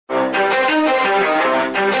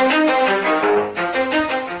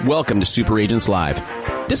Welcome to Super Agents Live.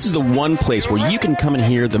 This is the one place where you can come and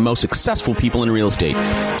hear the most successful people in real estate.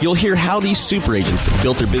 You'll hear how these super agents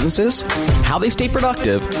built their businesses, how they stay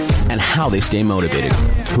productive, and how they stay motivated.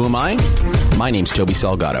 Who am I? My name's Toby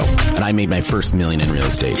Salgado, and I made my first $1 million in real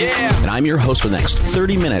estate. Yeah. And I'm your host for the next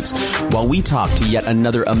 30 minutes while we talk to yet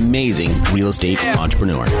another amazing real estate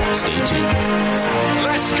entrepreneur. Stay tuned.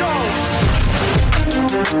 Let's go!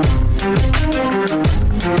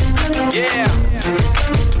 Yeah.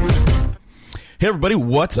 Hey everybody,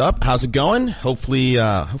 what's up? How's it going? Hopefully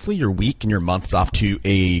your week and your month's off to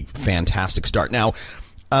a fantastic start. Now,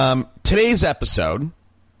 today's episode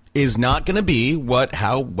is not going to be what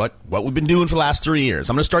we've been doing for the last 3 years.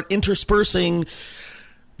 I'm going to start interspersing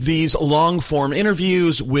these long-form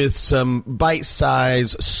interviews with some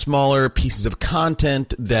bite-sized, smaller pieces of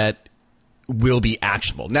content that will be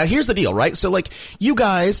actionable. Now, here's the deal, right? So, like, you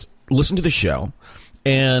guys listen to the show,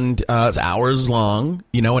 and it's hours long,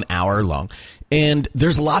 an hour long. And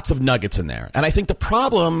there's lots of nuggets in there. And I think the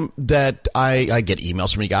problem that I get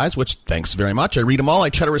emails from you guys, which thanks very much. I read them all. I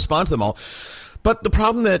try to respond to them all. But the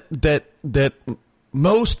problem that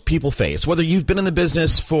most people face, whether you've been in the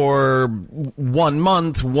business for 1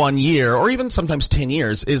 month, 1 year, or even sometimes 10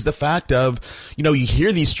 years, is the fact of, you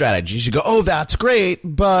hear these strategies. You go, oh, that's great,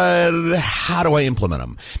 but how do I implement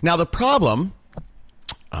them? Now, the problem,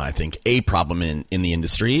 I think a problem in the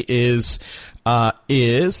industry is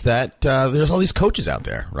that there's all these coaches out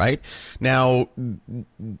there, right? Now,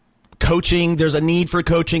 coaching, there's a need for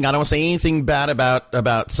coaching. I don't want to say anything bad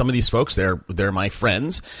about some of these folks. They're my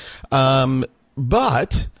friends.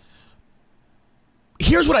 But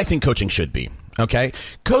here's what I think coaching should be, okay?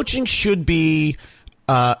 Coaching should be,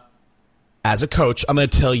 as a coach, I'm going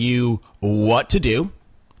to tell you what to do,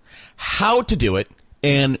 how to do it,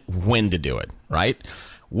 and when to do it, right?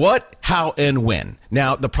 What, how, and when.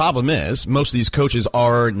 Now, the problem is most of these coaches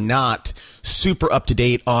are not super up to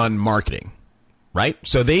date on marketing, right?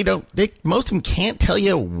 So most of them can't tell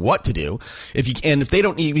you what to do. If they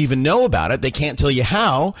don't even know about it, they can't tell you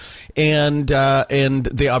how, and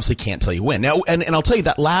they obviously can't tell you when. Now, and I'll tell you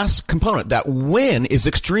that last component, that when, is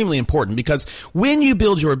extremely important, because when you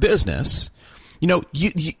build your business, there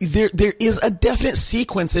is a definite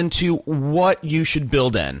sequence into what you should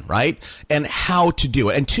build in, right? And how to do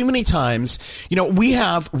it. And too many times, we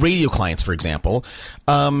have radio clients, for example,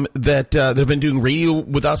 that have been doing radio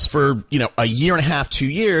with us for, a year and a half, 2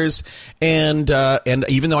 years. And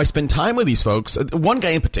even though I spend time with these folks, one guy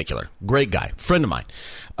in particular, great guy, friend of mine,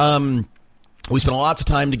 we spent lots of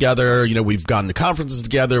time together. We've gone to conferences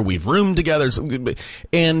together. We've roomed together.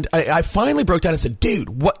 And I finally broke down and said, dude,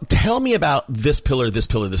 tell me about this pillar, this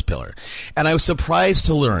pillar, this pillar. And I was surprised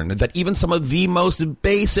to learn that even some of the most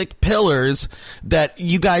basic pillars that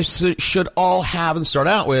you guys should all have and start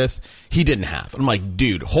out with, he didn't have. And I'm like,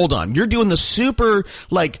 dude, hold on. You're doing the super,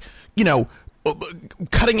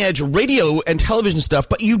 cutting edge radio and television stuff,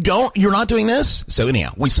 but you're not doing this. So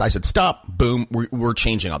anyhow, I said, stop, boom, we're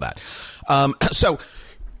changing all that. So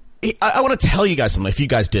I want to tell you guys something if you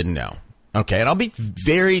guys didn't know. Okay. And I'll be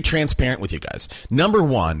very transparent with you guys. Number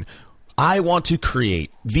one, I want to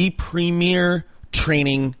create the premier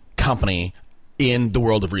training company in the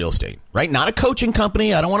world of real estate, right? Not a coaching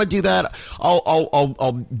company. I don't want to do that.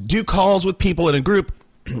 I'll do calls with people in a group.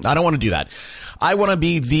 I don't want to do that. I want to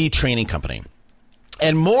be the training company.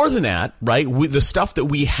 And more than that, right, with the stuff that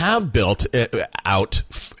we have built out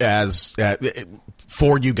as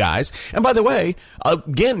for you guys. And by the way,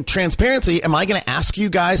 again, transparency, am I going to ask you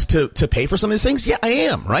guys to pay for some of these things? Yeah, I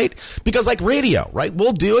am, right? Because like radio, right,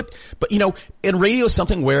 we'll do it. But, and radio is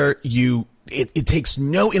something where it takes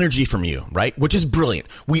no energy from you, right? Which is brilliant.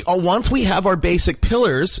 Once we have our basic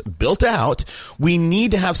pillars built out, we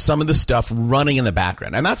need to have some of the stuff running in the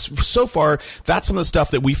background. And that's some of the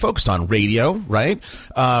stuff that we focused on. Radio, right?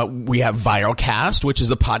 We have Viralcast, which is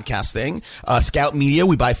the podcast thing. Scout Media,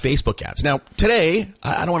 we buy Facebook ads. Now, today,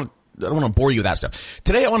 I don't want to bore you with that stuff.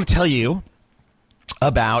 Today, I want to tell you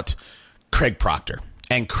about Craig Proctor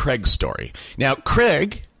and Craig's story. Now,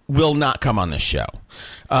 Craig will not come on this show.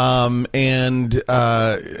 I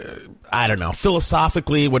don't know,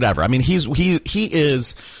 philosophically, whatever. I mean, he is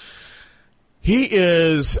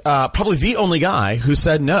probably the only guy who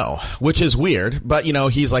said no, which is weird. But,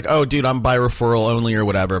 he's like, oh, dude, I'm by referral only or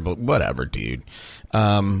whatever. But whatever, dude.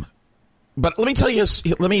 But let me tell you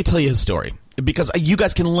his story, because you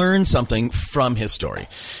guys can learn something from his story.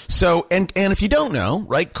 So, and if you don't know,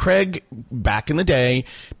 right, Craig back in the day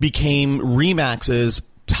became Remax's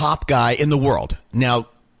top guy in the world. Now,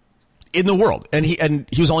 in the world, and he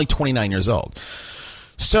was only 29 years old.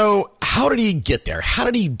 So, how did he get there? How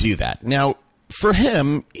did he do that? Now, for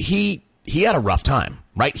him, he had a rough time.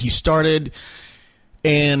 right? He started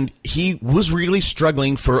and he was really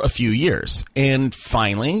struggling for a few years. And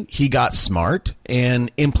finally, he got smart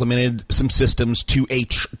and implemented some systems to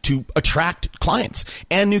attract clients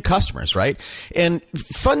and new customers, right? And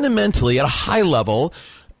fundamentally, at a high level,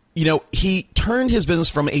 you know, he turned his business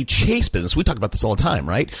from a chase business. We talk about this all the time,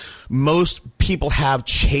 right? Most people have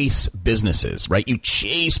chase businesses, right? You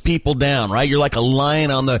chase people down, right? You're like a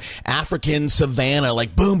lion on the African savannah,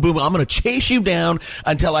 like boom, boom, I'm going to chase you down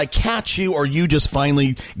until I catch you, or you just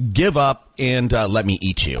finally give up and let me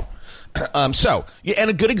eat you. And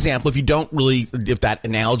a good example, if that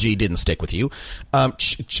analogy didn't stick with you,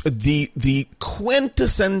 the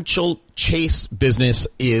quintessential chase business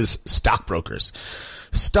is stockbrokers.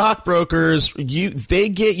 Stockbrokers, they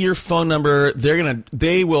get your phone number.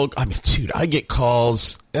 I get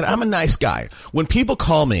calls, and I'm a nice guy. When people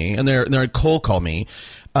call me and they're cold call me,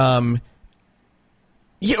 I'll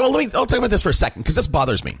talk about this for a second because this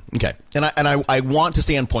bothers me. Okay. And I want to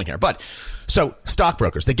stay on point here, but so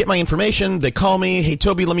stockbrokers, they get my information. They call me. Hey,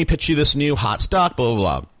 Toby, let me pitch you this new hot stock, blah,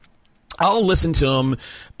 blah, blah. I'll listen to them,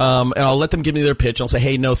 and I'll let them give me their pitch. I'll say,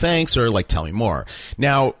 hey, no thanks, or like, tell me more.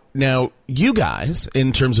 Now, you guys,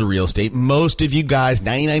 in terms of real estate, most of you guys,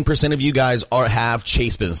 99% of you guys have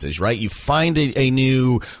chase businesses, right? You find a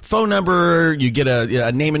new phone number, you get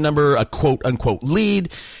a name and number, a quote unquote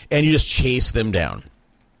lead, and you just chase them down.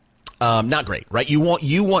 Not great, right? We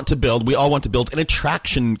all want to build an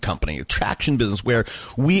attraction company, attraction business where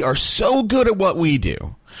we are so good at what we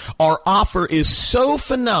do. Our offer is so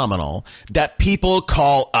phenomenal that people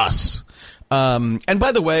call us. And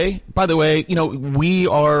by the way, you know, we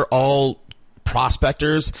are all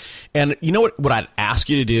prospectors. And you know what I'd ask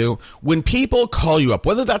you to do when people call you up,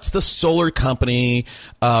 whether that's the solar company,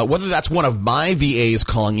 whether that's one of my VAs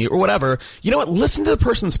calling you or whatever, you know what, listen to the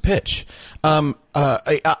person's pitch.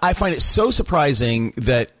 I find it so surprising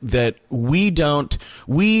that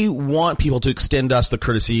we want people to extend us the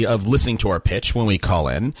courtesy of listening to our pitch when we call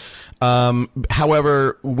in.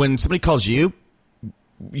 However, when somebody calls you,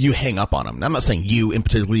 you hang up on them. I'm not saying you in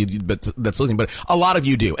particular, but that's listening, but a lot of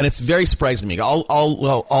you do, and it's very surprising to me.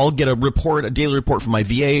 I'll get a daily report from my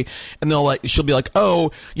VA, and she'll be like,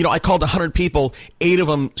 oh, you know, I called 100 people, 8 of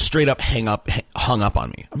them straight up hung up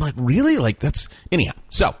on me. I'm like, really? Like, that's anyhow.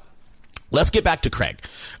 So let's get back to Craig.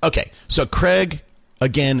 Okay, so Craig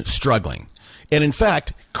again struggling. And in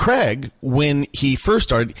fact, Craig, when he first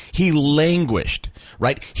started, he languished,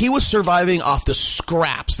 right? He was surviving off the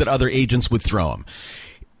scraps that other agents would throw him.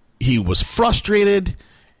 He was frustrated,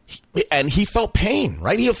 and he felt pain,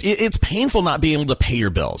 right? It's painful not being able to pay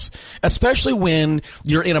your bills, especially when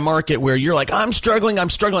you're in a market where you're like, I'm struggling,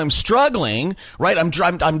 right?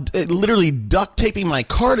 I'm literally duct taping my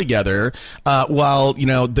car together while, you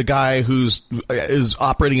know, the guy is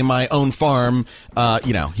operating in my own farm,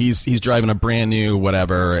 you know, he's driving a brand new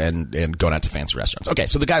whatever and going out to fancy restaurants. Okay,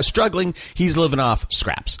 so the guy's struggling, he's living off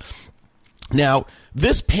scraps. Now,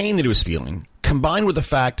 this pain that he was feeling, combined with the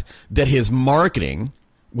fact that his marketing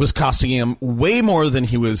was costing him way more than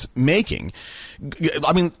he was making,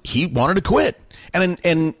 I mean, he wanted to quit.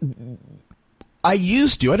 And I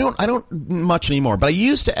used to, I don't much anymore, but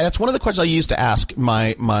that's one of the questions I used to ask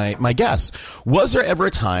my guests. Was there ever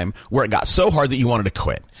a time where it got so hard that you wanted to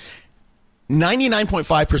quit?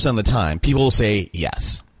 99.5% of the time, people will say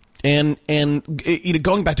yes. And you know,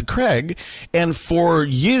 going back to Craig, and for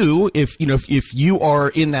you, if you are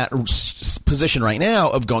in that position right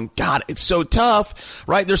now of going, God, it's so tough,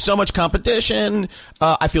 right? There's so much competition.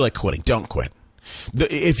 I feel like quitting. Don't quit.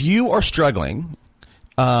 If you are struggling,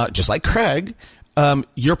 just like Craig,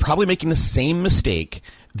 you're probably making the same mistake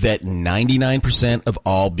that 99% of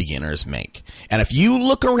all beginners make. And if you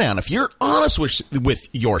look around, if you're honest with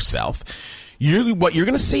yourself, what you're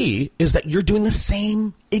going to see is that you're doing the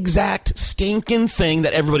same exact stinking thing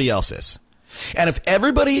that everybody else is. And if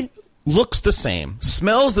everybody looks the same,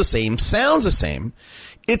 smells the same, sounds the same,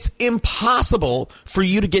 it's impossible for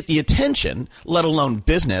you to get the attention, let alone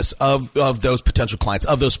business, of those potential clients,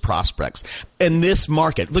 of those prospects. And this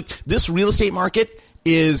market, look, this real estate market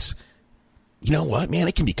is, you know what, man,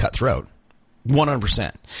 it can be cutthroat.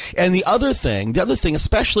 100%. And the other thing,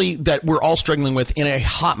 especially that we're all struggling with in a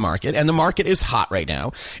hot market, and the market is hot right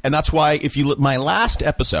now. And that's why if you look, my last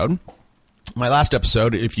episode,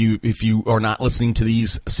 if you are not listening to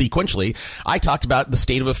these sequentially, I talked about the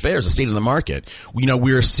state of affairs, the state of the market. You know,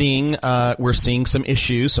 we're seeing some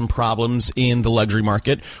issues, some problems in the luxury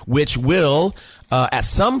market, which will, at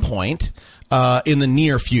some point, in the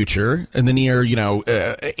near future,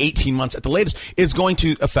 18 months at the latest, is going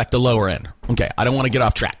to affect the lower end. Okay, I don't want to get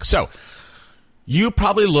off track. So you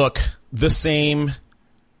probably look the same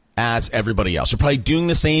as everybody else. You're probably doing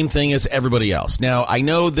the same thing as everybody else. Now, I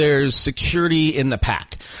know there's security in the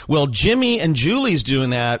pack. Well, Jimmy and Julie's doing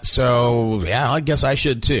that, so yeah, I guess I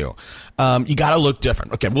should too. You got to look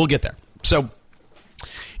different. Okay, we'll get there. So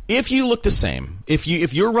if you look the same, if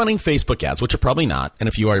you're running Facebook ads, which you're probably not, and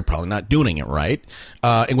if you are, you're probably not doing it right,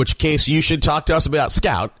 in which case you should talk to us about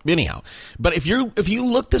Scout anyhow. But if you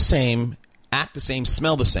look the same, act the same,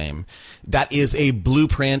 smell the same, that is a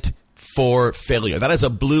blueprint for failure. That is a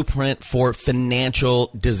blueprint for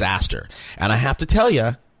financial disaster. And I have to tell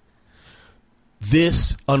you,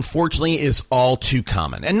 this, unfortunately, is all too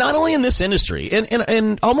common. And not only in this industry,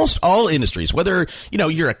 in almost all industries, whether,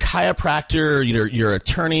 you're a chiropractor, you're an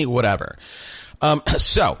attorney, whatever.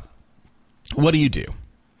 So what do you do?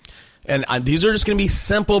 And these are just going to be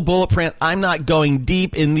simple bullet print. I'm not going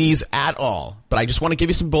deep in these at all, but I just want to give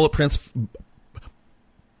you some bullet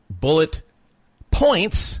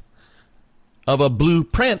points of a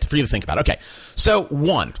blueprint for you to think about. Okay. So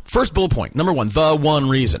first bullet point, number one, the one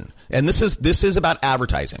reason. And this is about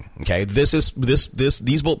advertising. Okay.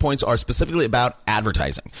 These bullet points are specifically about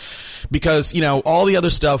advertising because, all the other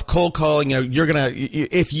stuff, cold calling,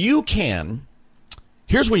 if you can,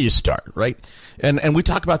 here's where you start, right? And we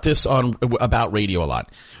talk about this about radio a lot.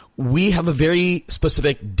 We have a very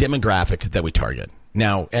specific demographic that we target.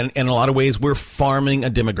 Now, and in a lot of ways, we're farming a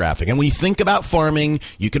demographic. And when you think about farming,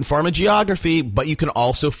 you can farm a geography, but you can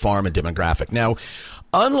also farm a demographic. Now,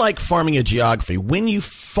 unlike farming a geography, when you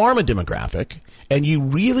farm a demographic and you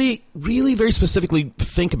really, really very specifically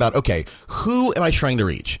think about, okay, who am I trying to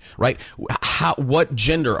reach, right? What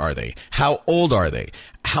gender are they? How old are they?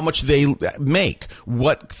 How much they make?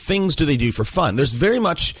 What things do they do for fun? There's very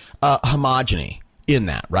much homogeny in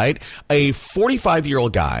that, right? A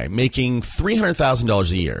 45-year-old guy making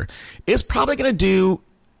 $300,000 a year is probably going to do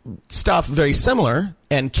stuff very similar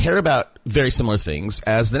and care about very similar things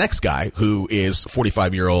as the next guy who is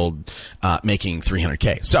 45-year-old making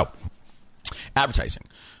 $300K. So, advertising.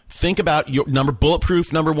 Think about your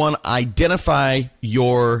bulletproof number one, identify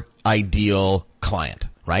your ideal client,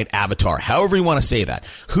 right? Avatar, however you want to say that.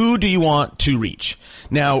 Who do you want to reach?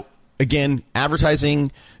 Now, again,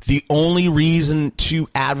 advertising, the only reason to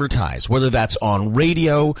advertise, whether that's on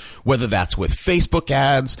radio, whether that's with Facebook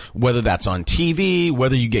ads, whether that's on TV,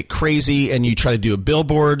 whether you get crazy and you try to do a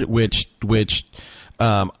billboard, which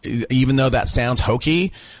even though that sounds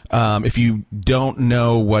hokey, if you don't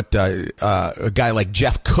know what a guy like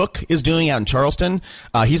Jeff Cook is doing out in Charleston,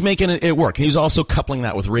 he's making it work. He's also coupling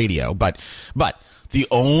that with radio. But the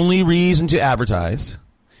only reason to advertise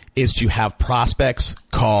is to have prospects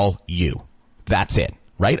call you. That's it.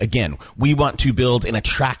 Right? Again, we want to build an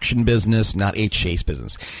attraction business, not a chase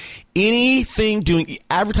business.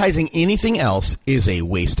 Advertising anything else is a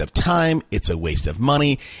waste of time. It's a waste of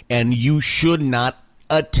money, and you should not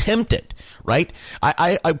attempt it. Right?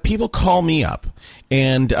 People call me up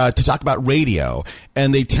and to talk about radio,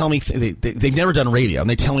 and they tell me they've never done radio, and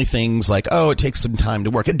they tell me things like, "Oh, it takes some time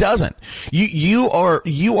to work." It doesn't. You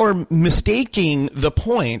are mistaking the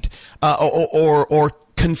point, or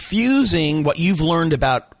confusing what you've learned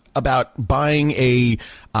about buying a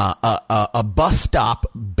bus stop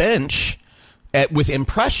bench with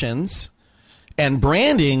impressions and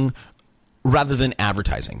branding rather than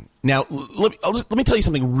advertising. Now, let me tell you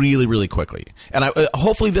something really, really quickly, and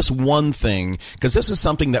hopefully this one thing, because this is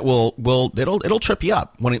something that it'll trip you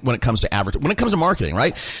up when it comes to when it comes to marketing,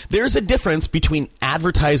 right? There's a difference between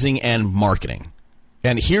advertising and marketing.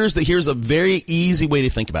 And here's a very easy way to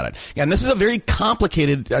think about it. And this is a very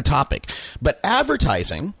complicated topic. But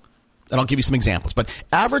advertising, and I'll give you some examples, but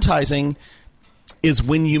advertising is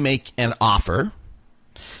when you make an offer.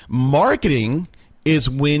 Marketing is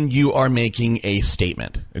when you are making a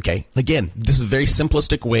statement. Okay? Again, this is a very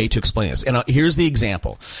simplistic way to explain this. And here's the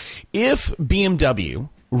example. If BMW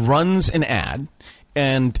runs an ad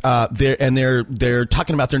and they're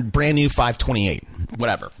talking about their brand new 528,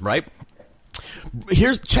 whatever, right?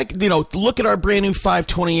 Look at our brand new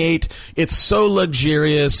 528. It's so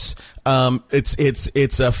luxurious.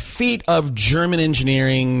 It's a feat of German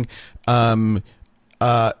engineering.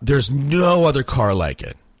 There's no other car like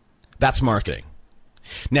it. That's marketing.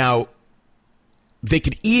 Now, they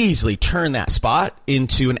could easily turn that spot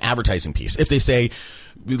into an advertising piece. If they say,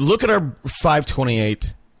 look at our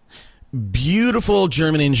 528, beautiful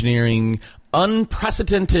German engineering,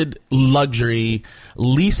 unprecedented luxury,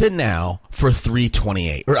 lease it now for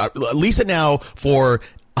 $328, or lease it now for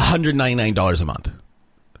 $199 a month.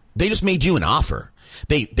 They just made you an offer.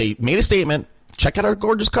 They made a statement. Check out our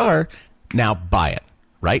gorgeous car. Now buy it,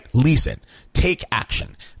 right? Lease it. take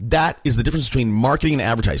action. That is the difference between marketing and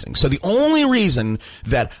advertising. So the only reason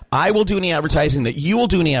that I will do any advertising, that you will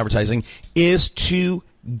do any advertising, is to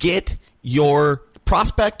get your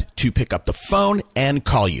prospect to pick up the phone and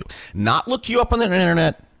call you. Not look you up on the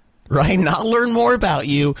internet, right? Not learn more about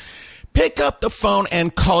you. Pick up the phone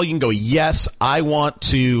and call you and go, yes, I want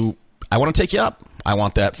to take you up. I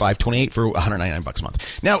want that $528 for $199 a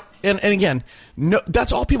month. Now, and again, no,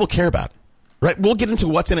 that's all people care about. Right, we'll get into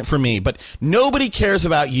what's in it for me, but nobody cares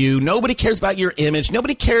about you. Nobody cares about your image.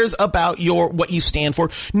 Nobody cares about what you stand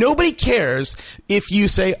for. Nobody cares if you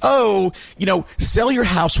say, "Oh, sell your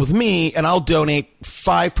house with me, and I'll donate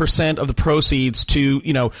 5% of the proceeds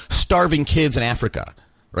to starving kids in Africa."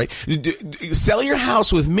 Right, sell your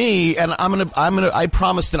house with me, and I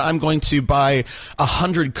promise that I'm going to buy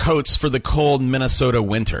 100 coats for the cold Minnesota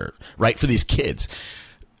winter. Right, for these kids.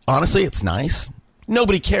 Honestly, it's nice.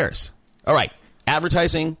 Nobody cares. All right,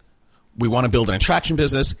 advertising, we want to build an attraction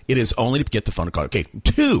business. It is only to get the phone call. Okay,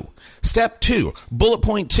 step 2, bullet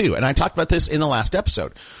point 2, and I talked about this in the last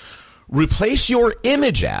episode. Replace your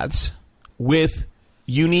image ads with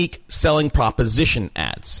unique selling proposition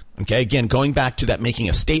ads. Okay, again, going back to that making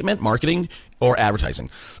a statement, marketing, or advertising.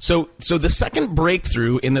 So the second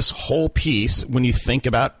breakthrough in this whole piece, when you think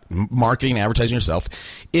about marketing and advertising yourself,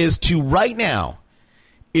 is to right now,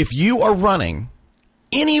 if you are running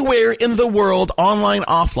anywhere in the world, online,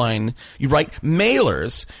 offline, you write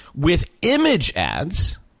mailers with image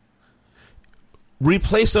ads,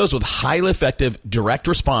 replace those with highly effective direct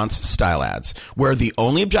response style ads, where the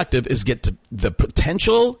only objective is get to the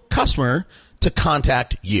potential customer to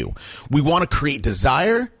contact you. We want to create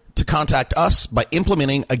desire to contact us by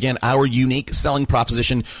implementing, again, our unique selling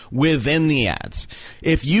proposition within the ads.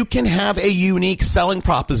 If you can have a unique selling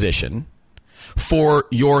proposition for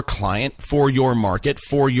your client, for your market,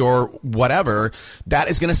 for your whatever, that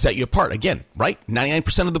is going to set you apart. Again, right?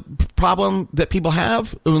 99% of the problem that people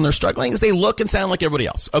have when they're struggling is they look and sound like everybody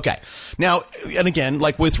else. Okay. Now, and again,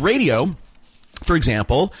 like with radio, for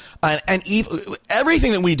example, and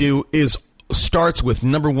everything that we do starts with,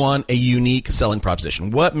 number one, a unique selling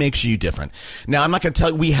proposition. What makes you different? Now, I'm not going to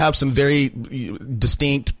tell you, we have some very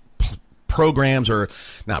distinct programs, or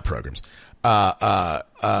not programs,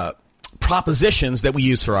 propositions that we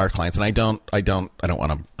use for our clients, and I don't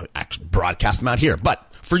want to actually broadcast them out here. But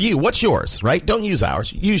for you, what's yours, right? Don't use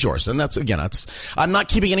ours, use yours. And I'm not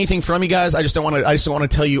keeping anything from you guys. I just don't want to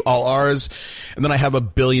tell you all ours, and then I have a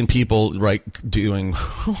billion people right doing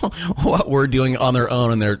what we're doing on their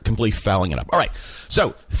own, and they're completely fouling it up. All right,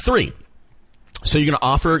 so 3. So you're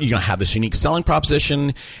going to have this unique selling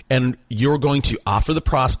proposition, and you're going to offer the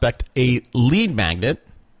prospect a lead magnet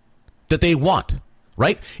that they want.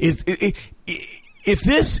 Right? If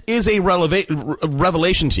this is a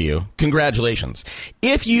revelation to you, congratulations.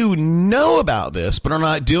 If you know about this but are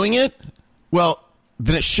not doing it, well,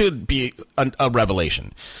 then it should be a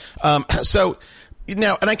revelation. So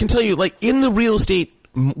now, and I can tell you, like in the real estate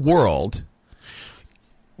world,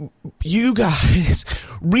 you guys,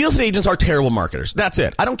 real estate agents are terrible marketers. That's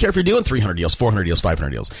it. I don't care if you're doing 300 deals, 400 deals, 500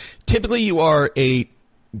 deals. Typically, you are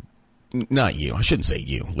not you, I shouldn't say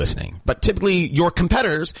you listening, but typically your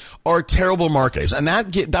competitors are terrible marketers, and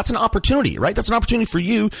that's an opportunity, right? That's an opportunity for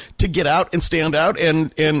you to get out and stand out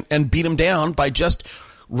and beat them down by just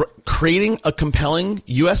creating a compelling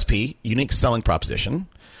USP, unique selling proposition.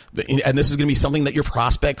 And this is going to be something that your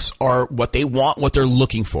prospects are what they want, what they're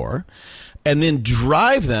looking for, and then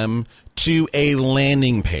drive them to a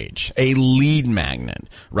landing page, a lead magnet,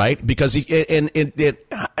 right? Because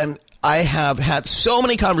and I have had so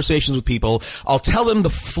many conversations with people. I'll tell them the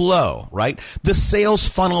flow, right? The sales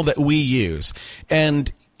funnel that we use,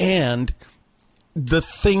 and the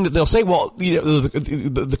thing that they'll say. Well,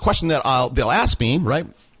 the question that they'll ask me, right?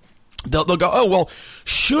 They'll go, oh, well,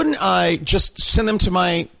 shouldn't I just send them to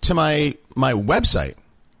my website?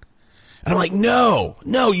 And I'm like,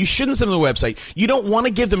 no, you shouldn't send them to the website. You don't want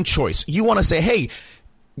to give them choice. You want to say, hey.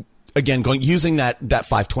 Again, using that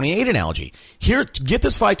 528 analogy. Here, get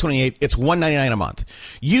this 528. It's $199 a month.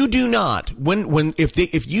 You do not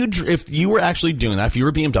if you were actually doing that, if you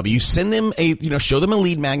were BMW, you send them show them a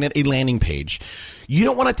lead magnet, a landing page. You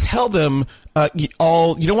don't want to tell them you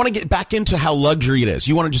don't want to get back into how luxury it is.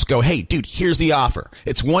 You want to just go, hey, dude, here's the offer.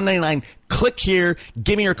 It's $199. Click here.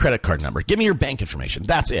 Give me your credit card number. Give me your bank information.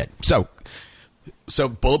 That's it. So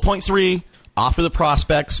bullet point 3. Offer the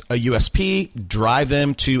prospects a USP, drive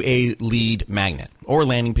them to a lead magnet or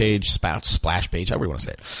landing page, splash page, however you want to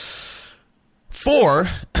say it. 4,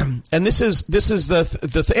 and this is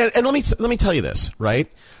the and let me tell you this,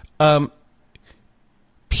 right?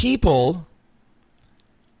 People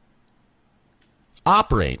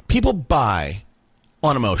people buy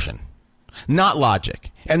on emotion, not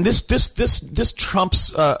logic. And this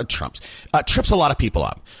trips a lot of people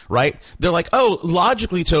up, right? They're like, oh,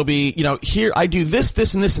 logically, Toby, here I do this,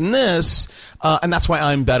 this, and this, and this, and that's why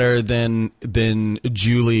I'm better than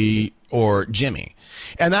Julie or Jimmy.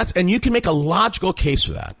 And you can make a logical case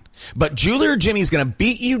for that. But Julie or Jimmy is going to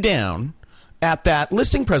beat you down at that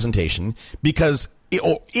listing presentation because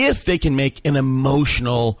if they can make an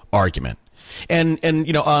emotional argument. And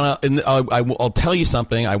I'll tell you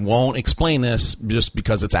something. I won't explain this just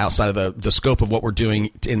because it's outside of the scope of what we're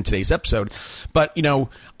doing in today's episode. But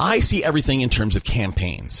I see everything in terms of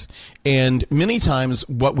campaigns, and many times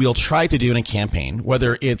what we'll try to do in a campaign,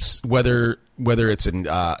 whether it's an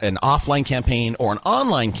offline campaign or an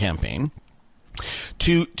online campaign,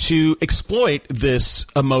 to exploit this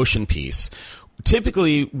emotion piece.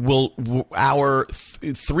 Typically, our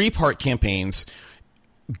 3-part campaigns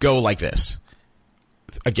go like this.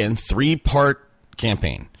 Again, 3-part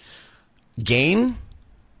campaign. Gain,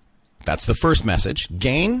 that's the first message.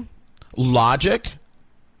 Gain, logic,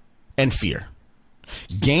 and fear.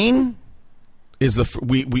 Gain is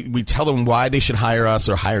we tell them why they should hire us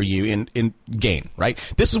or hire you in gain, right?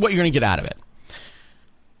 This is what you're going to get out of it.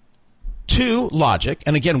 2, logic,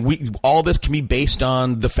 and again, all this can be based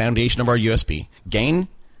on the foundation of our USP. Gain,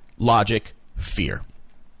 logic, fear.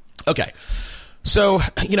 Okay. So,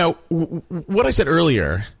 what I said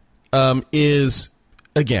earlier is,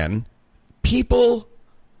 again, people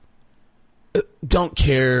don't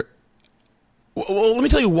care. Well, let me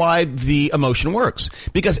tell you why the emotion works.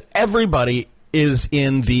 Because everybody is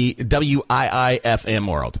in the WIIFM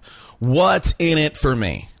world. What's in it for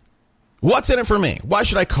me? What's in it for me? Why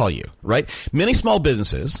should I call you, right? Many small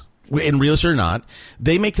businesses, in real estate or not,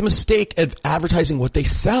 they make the mistake of advertising what they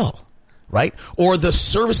sell, right? Or the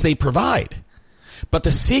service they provide. But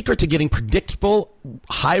the secret to getting predictable,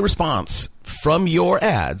 high response from your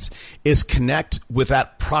ads is connect with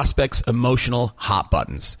that prospect's emotional hot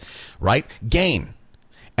buttons, right? Gain.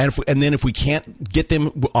 And then if we can't get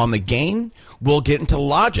them on the gain, we'll get into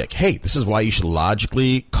logic. Hey, this is why you should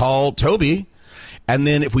logically call Toby. And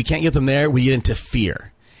then if we can't get them there, we get into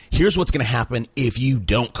fear. Here's what's going to happen if you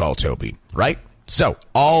don't call Toby, right? So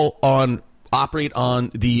operate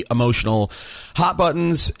on the emotional hot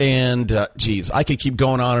buttons, and I could keep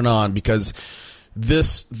going on and on because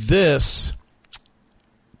this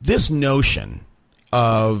notion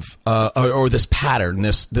of or this pattern,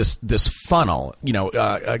 this funnel,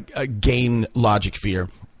 gain, logic, fear.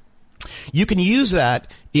 You can use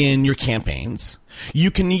that in your campaigns.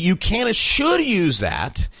 You can and should use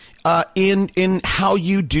that in how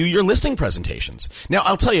you do your listing presentations. Now,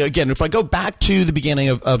 I'll tell you again, if I go back to the beginning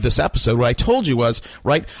of this episode, what I told you was,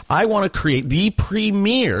 right, I want to create the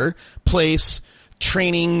premier place,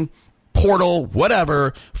 training, portal,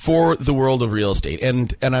 whatever, for the world of real estate.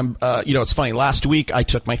 And I'm, it's funny. Last week, I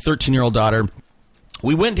took my 13-year-old daughter.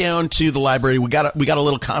 We went down to the library. We got a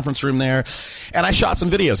little conference room there, and I shot some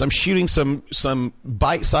videos. I'm shooting some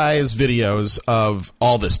bite-sized videos of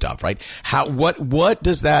all this stuff, right? What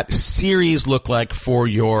does that series look like for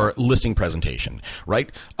your listing presentation, right?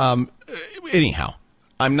 Anyhow,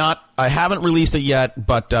 I haven't released it yet,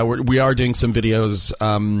 but we are doing some videos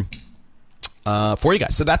for you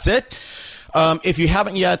guys. So that's it. If you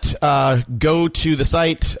haven't yet, go to the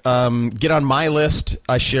site, get on my list.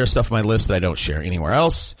 I share stuff on my list that I don't share anywhere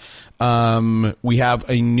else. We have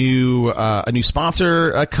a new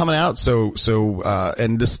sponsor coming out. So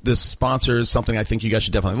and this sponsor is something I think you guys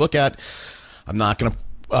should definitely look at. I'm not going to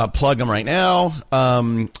plug them right now.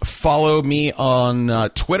 Follow me on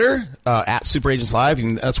Twitter at Super Agents Live,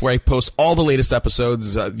 and that's where I post all the latest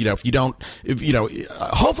episodes.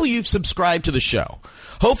 Hopefully you've subscribed to the show.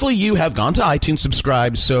 Hopefully you have gone to iTunes,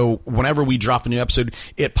 subscribed, so whenever we drop a new episode,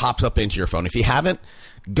 it pops up into your phone. If you haven't,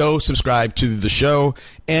 go subscribe to the show.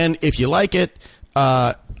 And if you like it, you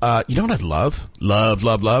know what I'd love?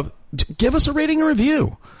 Love. Give us a rating and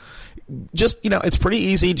review. Just, it's pretty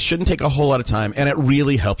easy. It shouldn't take a whole lot of time, and it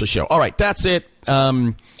really helps the show. All right, that's it. You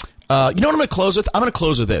know what I'm going to close with? I'm going to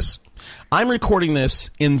close with this. I'm recording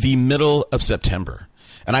this in the middle of September,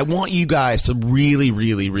 and I want you guys to really,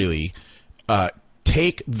 really, really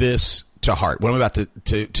take this to heart, what I'm about to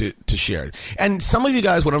share. And some of you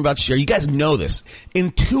guys, what I'm about to share, you guys know this.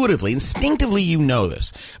 Intuitively, instinctively, you know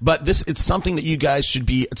this. But it's something that you guys should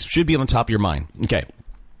be on the top of your mind. Okay.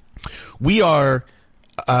 We are,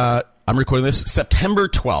 I'm recording this September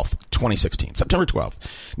 12th, 2016. September 12th.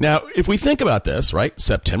 Now, if we think about this, right,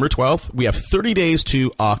 September 12th, we have 30 days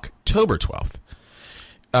to October 12th.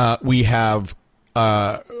 We have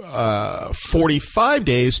 45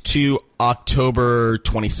 days to October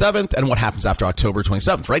 27th. And what happens after October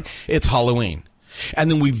 27th, right? It's Halloween.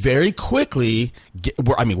 And then we very quickly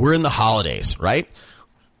we're in the holidays, right?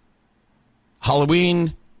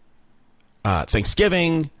 Halloween,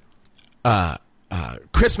 Thanksgiving,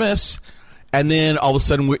 Christmas, and then all of a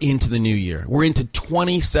sudden we're into the new year. We're into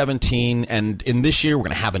 2017, and in this year we're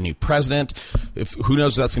going to have a new president. Who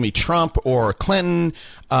knows if that's going to be Trump or Clinton,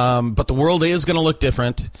 but the world is going to look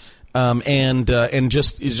different. And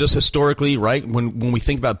just historically, right? When we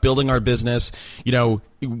think about building our business,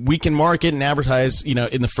 we can market and advertise,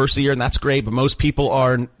 in the first of the year, and that's great. But most people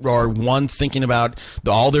are thinking about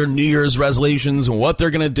all their New Year's resolutions and what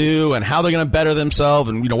they're going to do and how they're going to better themselves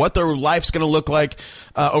and what their life's going to look like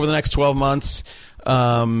over the next 12 months.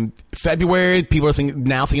 February, people are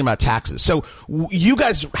thinking about taxes. So you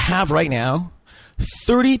guys have right now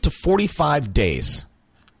 30 to 45 days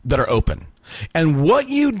that are open. And what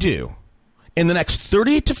you do in the next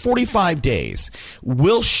 30 to 45 days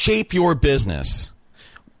will shape your business,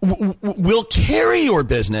 will carry your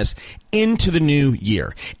business into the new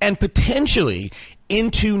year and potentially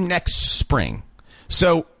into next spring.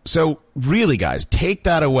 So really, guys, take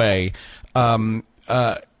that away.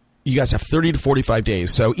 You guys have 30 to 45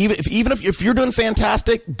 days. So even if you're doing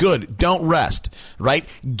fantastic, good. Don't rest, right?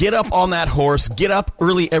 Get up on that horse, get up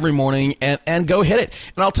early every morning and go hit it.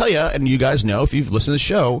 And I'll tell you, and you guys know if you've listened to the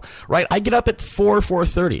show, right? I get up at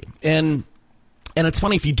 4:30. And it's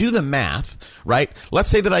funny, if you do the math, right?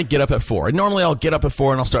 Let's say that I get up at 4. And normally I'll get up at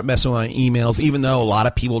 4 and I'll start messing with my emails, even though a lot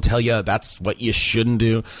of people tell you that's what you shouldn't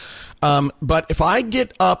do. But if I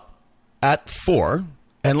get up at 4,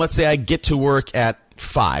 and let's say I get to work at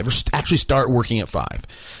 5, or actually start working at 5,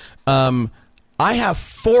 I have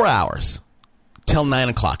 4 hours till 9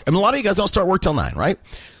 o'clock. I mean, a lot of you guys don't start work till 9, right?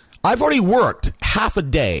 I've already worked half a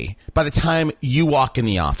day by the time you walk in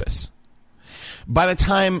the office. By the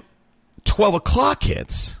time 12 o'clock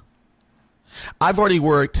hits, I've already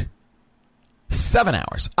worked 7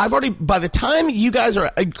 hours. By the time you guys are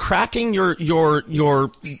cracking your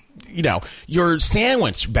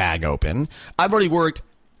sandwich bag open, I've already worked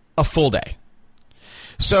a full day.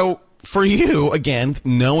 So for you, again,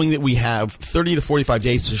 knowing that we have 30 to 45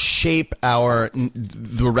 days to shape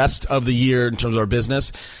the rest of the year in terms of our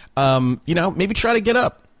business, maybe try to get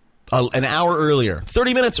up an hour earlier,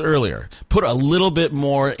 30 minutes earlier, put a little bit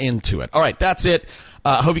more into it. All right, that's it.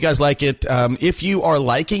 I hope you guys like it. If you are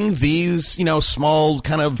liking these, small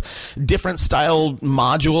kind of different style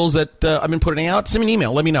modules that I've been putting out, send me an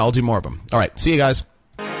email. Let me know. I'll do more of them. All right. See you guys.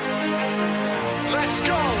 Let's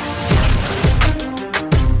go.